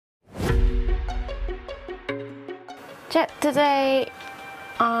Today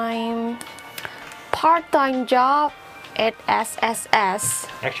I'm part-time job at SSS.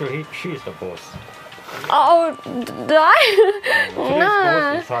 Actually, she is the boss. Oh, did I? Today's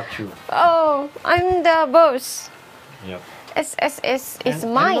boss is HAchubby. Oh, I'm the boss. Yep. SSS is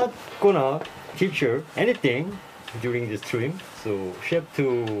And mine. I'm not gonna teach her anything during the stream, so she have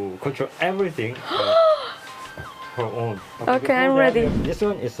to control everything on her own. Okay, before I'm that, ready. This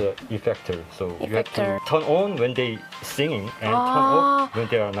one is a effector, so you have to Effector. turn on when they singing and turn off when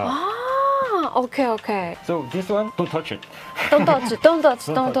they are not. Ah, okay. So this one, don't touch it. Don't touch it, don't touch,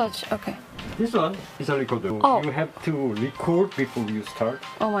 Don't don't touch touch. Okay. This one is a recorder. Oh. You have to record before you start.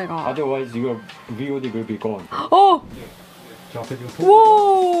 Oh my god. Otherwise, your VOD will be gone. Oh! 자, 앞에 지금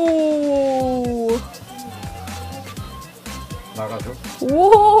Whoa! 나가죠.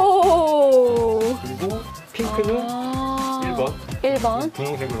 Whoa! 그리고 핑크는 1번. 1번.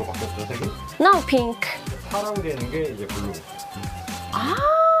 분홍색으로 바뀌었죠, 색이. Now pink. 파랑 되는 게 이제 블루.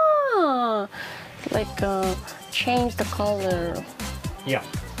 Ah! Like change the color. 야,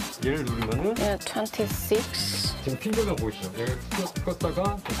 얘를 누르면은 Yeah, 26. 지금 핀 조명 보이시죠? 얘를 껐다가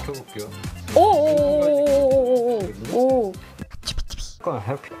좀 켜볼게요. Oh! Gonna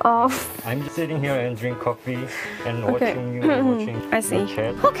help you. Oh. I'm just sitting here and drink coffee and Okay. watching you watching I see. your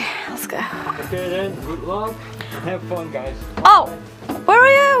chat. Okay, let's go. Okay then, good luck. Have fun, guys. Oh! Where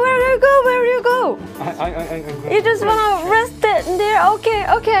are you? Where do you go? Where do you go? I'm You just wanna rest it there? Okay.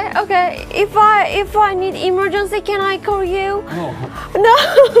 If I need emergency, can I call you? No. No.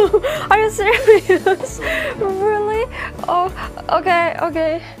 Are you serious? Really? Oh, okay.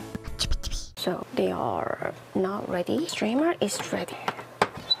 So they are not ready. Streamer is ready.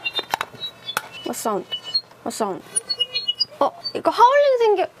 What sound? 이거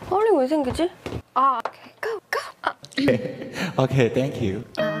하울링 왜 생기지? 아, okay. Go. 아. Okay, thank you.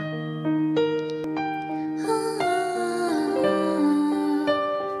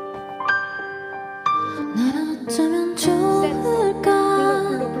 날 어쩌면 좋을까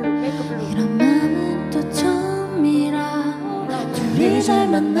이런 마음은 또 처음이라 둘이 잘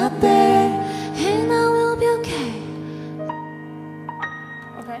만났대 And now we'll be okay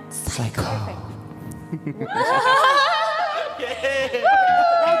Okay. Psycho.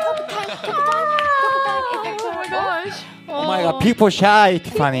 Oh my god, people shy,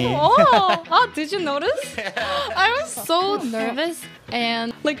 Tiffany. Did you notice? I was so nervous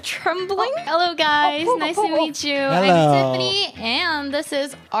and like trembling. Hello guys, nice to meet you. Hello. I'm Tiffany and this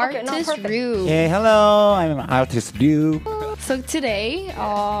is ArtistRyu. Hey, hello, I'm ArtistRyu. So today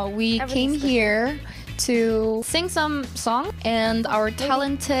we came here to sing some song and our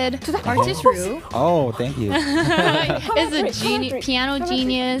talented ArtistRyu Oh, thank you. is a piano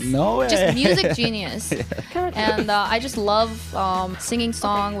genius, No way. just music genius. And I just love singing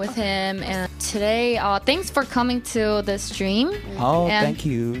song with him. And today, thanks for coming to the stream. Oh, And thank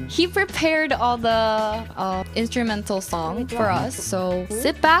you. He prepared all the instrumental song for us. So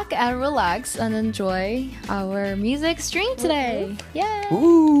sit back and relax and enjoy our music stream today. Yeah.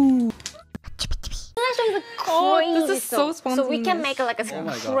 Ooh. Crazy this is so song. So we can spontaneous. make it like a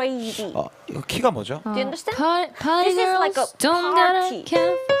crazy. 이거 키가 뭐죠? Do you understand? Party This is like a girls don't gotta party.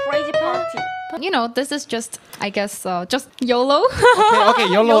 care. Crazy party. You know, this is just, I guess, just YOLO. Okay,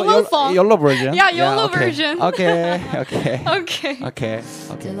 YOLO song. YOLO version. Yeah, YOLO okay. version. Okay. Okay.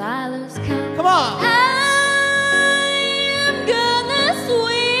 Till I lose count Come on. I'm gonna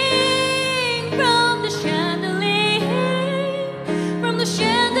swing from the chandelier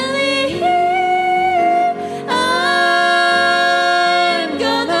I'm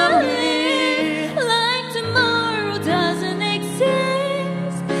gonna live like tomorrow doesn't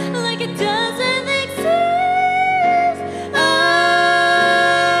exist, like it doesn't exist.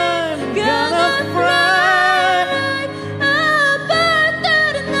 I'm gonna cry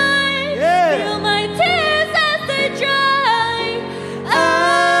about the night, feel my tears as they dry.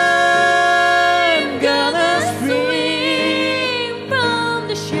 I'm gonna swing from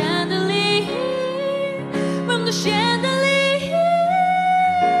the chandelier, from the chandelier.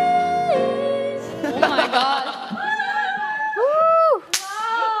 Oh my god.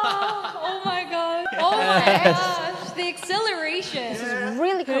 Oh my god. Oh my gosh. The acceleration.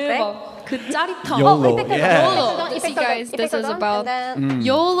 Really perfect. 대박. 그 짜릿함. YOLO. effect Yeah. YOLO. You see guys, this is about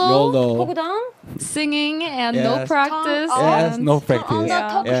YOLO, YOLO. 보고당. singing and no Yes. practice. Yes, and- no practice. On the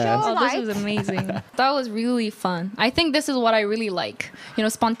talk Yes. show, Oh, this right? was amazing. That was really fun. I think this is what I really like. You know,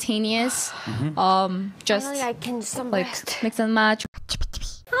 spontaneous. Just Finally, I can do some like rest. mix and match.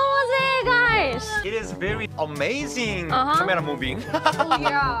 How was it, guys? English. It is very amazing Uh-huh. camera moving.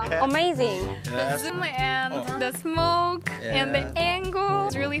 Yeah. Amazing. The zoom and the smoke and the angle.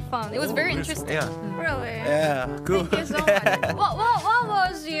 It's really fun. It was very interesting. Yeah. Really? Yeah. Good. Thank you so much. What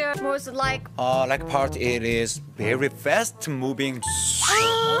was your most like? Like part, it is very fast moving.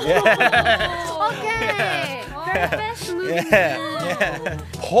 Okay. Very fast moving. Yeah.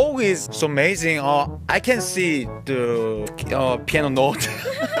 Whole is so amazing. I can see the piano note.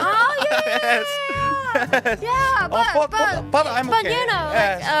 Oh yeah. Yeah, but I'm but okay. you know,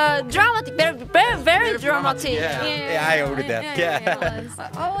 Yes. like, dramatic, very dramatic. Yeah, I agree that. Yeah.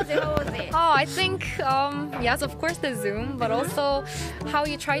 How was it? Oh, I think yes, of course the zoom, but also how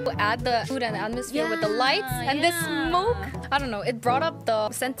you try to add the mood and atmosphere with the lights and the smoke. I don't know. It brought up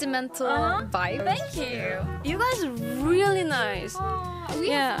the sentimental vibe. Thank you. You guys are really nice. We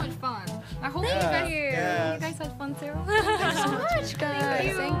Yeah. had so much fun. I hope you guys had fun too. Thank you so much,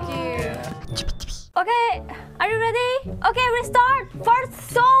 guys. Thank you. Okay, are you ready? Okay, we start.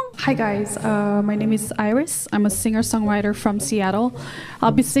 First song. Hi guys, my name is Iris. I'm a singer-songwriter from Seattle.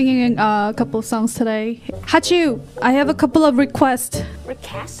 I'll be singing a couple of songs today. Hachu, I have a couple of requests.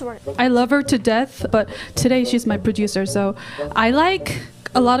 Request or I love her to death, but today she's my producer, so I like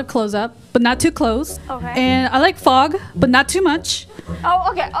a lot of close-up, but not too close. Okay. And I like fog, but not too much. oh,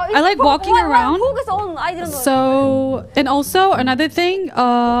 okay. Oh, I like walking around. Focus on. I don't know. So, and also another thing,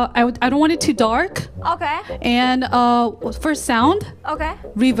 I don't want it too dark. Okay. And for sound, Okay.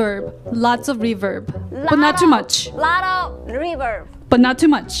 reverb, lots of reverb, but not too much. Lot of reverb, But not too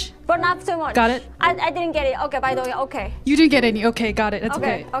much. but not too much. Got it? I didn't get it. Okay, by the way. Okay. You didn't get any. Okay, got it. It's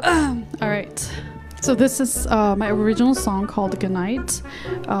okay. Okay. All right. So this is my original song called "Good Night."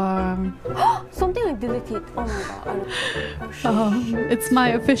 Something I deleted. Oh my god. It's my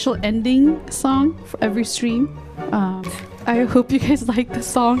official ending song for every stream. I hope you guys like the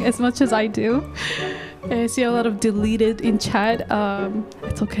song as much as I do. I see a lot of deleted in chat.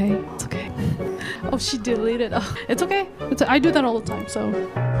 It's okay. It's okay. Oh, she deleted. Oh, it's okay. I do that all the time. So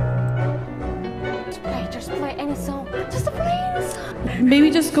Just play any song. Just play any song.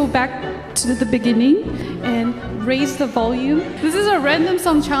 maybe just go back to the beginning and raise the volume. This is a random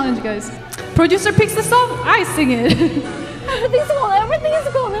song challenge, guys. Producer picks the song, I sing it. Everything's gone. Everything's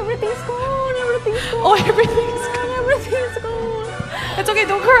gone. Everything's gone. Everything's gone. Oh, everything's gone. Everything's gone. It's okay,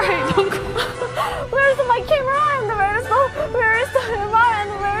 don't cry. Don't cry. Where's my camera and where's the camera and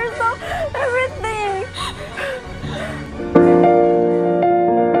where's the everything?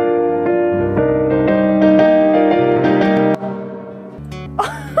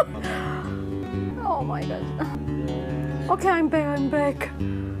 Oh my god. Okay, I'm back.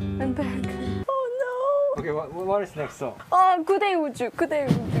 Oh no. Okay, what is next song? 그대의 우주. 그대의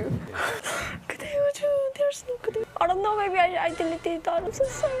우주. There's no 그대. I don't know. Maybe I deleted it. I'm so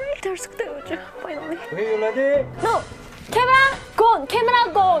sorry. There's 그대의 우주. Finally. Okay, you ready? No. Camera gone.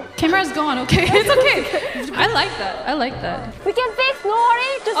 Camera's gone, okay? It's okay. I like that. We can fix. No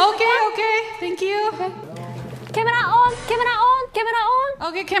worry. Just Okay. Thank you. Camera on.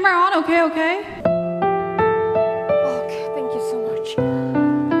 Okay, camera on. Okay. Okay. Thank you so much.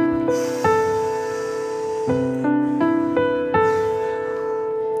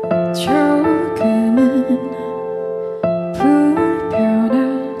 조금은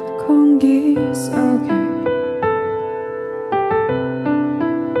불편한 공기 속에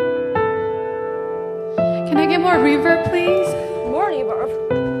Can I get more reverb, please? More reverb.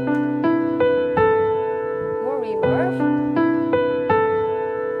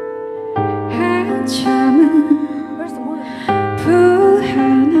 한참은 Where's the one?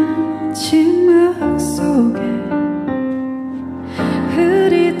 불안한 침묵 속에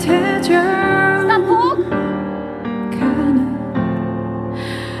흐릿해져 Stop talk. 가는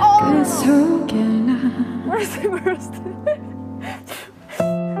그 속에 나 Where's the?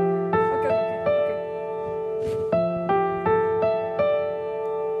 Okay.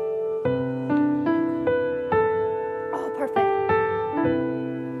 Oh, perfect.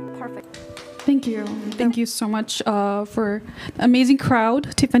 Thank you so much for the amazing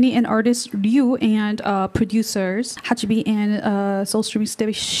crowd, Tiffany and ArtistRyu, and producers HAchubby and Soul Streaming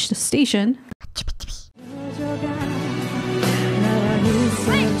Station.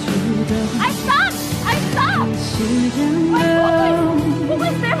 I stop. Wait, who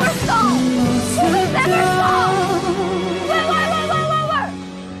is never stop? Wait.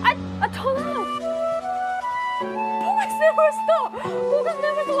 I don't know. Who is never stop?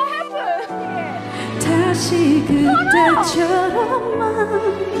 What happened? 다시 그때처럼만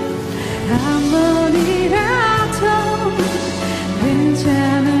한 번이라도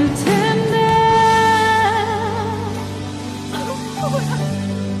괜찮을 텐데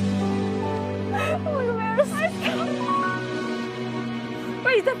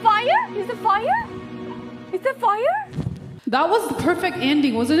fire? That was the perfect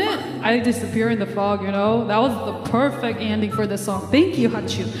ending, wasn't it? I disappear in the fog, you know? That was the perfect ending for the song. Thank you,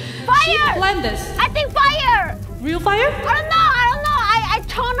 Hachu. Fire! She planned this. I think fire! Real fire? I don't know. I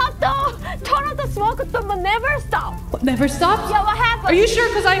turn off the smoke, but never stop. Never stopped? Yeah, what happened? Are you sure?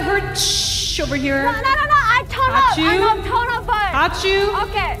 Because I heard shh over here. No, I turn off. Hachu? I don't turn off fire. Hachu?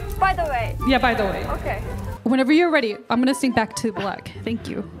 Okay, by the way. Yeah, by the way. Okay. Whenever you're ready, I'm gonna sing Back to Black. Thank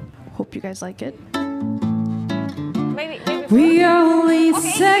you. Hope you guys like it. Maybe. We only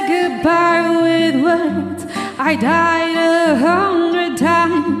said goodbye with words. I died 100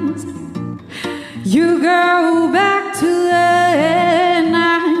 times. You go back to the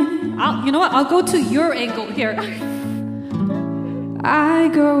night. You know what? I'll go to your angle here. I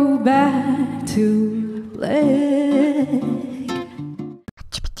go back to black.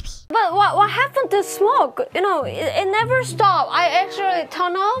 But what happened to smoke? You know, it never stopped. I actually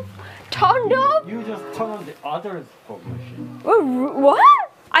turned off. You just turn on the other smoke machine. What?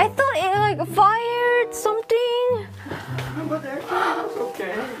 I thought it like fired something. But actually, it's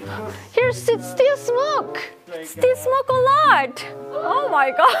okay. Here's still smoke. Still smoke a lot. Oh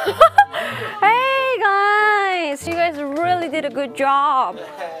my god. Hey guys, you guys really did a good job.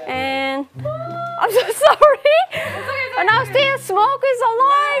 And I'm so sorry. But now still smoke is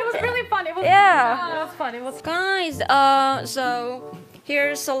alive. It was really fun. It was fun. It was Guys, so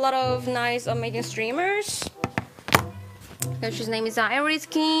here's a lot of nice, amazing streamers. His name is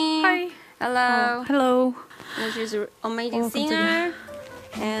IrisKymm. Hi. Hello. Hello. And she's an amazing singer.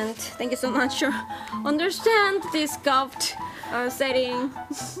 And thank you so much for understand this sculpt setting.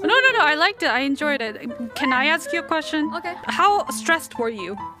 No. I liked it. I enjoyed it. Can I ask you a question? Okay. How stressed were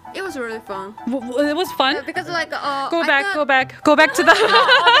you? It was really fun. It was fun. Because like Go back to the.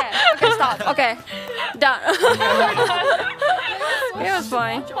 Okay, stop. Okay, done. It was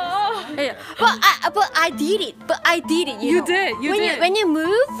fine. Yeah. But I did it. You know. did. You did. When you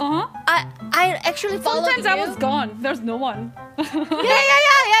move, Uh-huh. I actually followed Sometimes you. I was gone. There's no one. Yeah.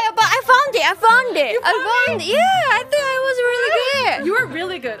 But I found it. Yeah, I think I was really good. You were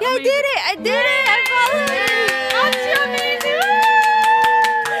really good. Yeah, I did it. I followed it.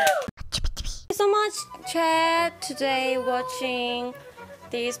 Thank you so much, chat, today watching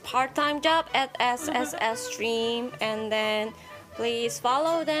this part-time job at SSS stream, and then please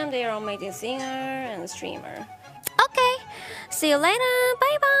follow them. They are amazing singer and streamer. Okay, see you later.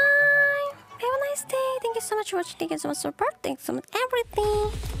 Bye bye. Have a nice day. Thank you so much for watching. Thank you so much for support. Thanks so much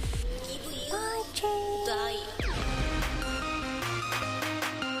everything. Bye, Jay.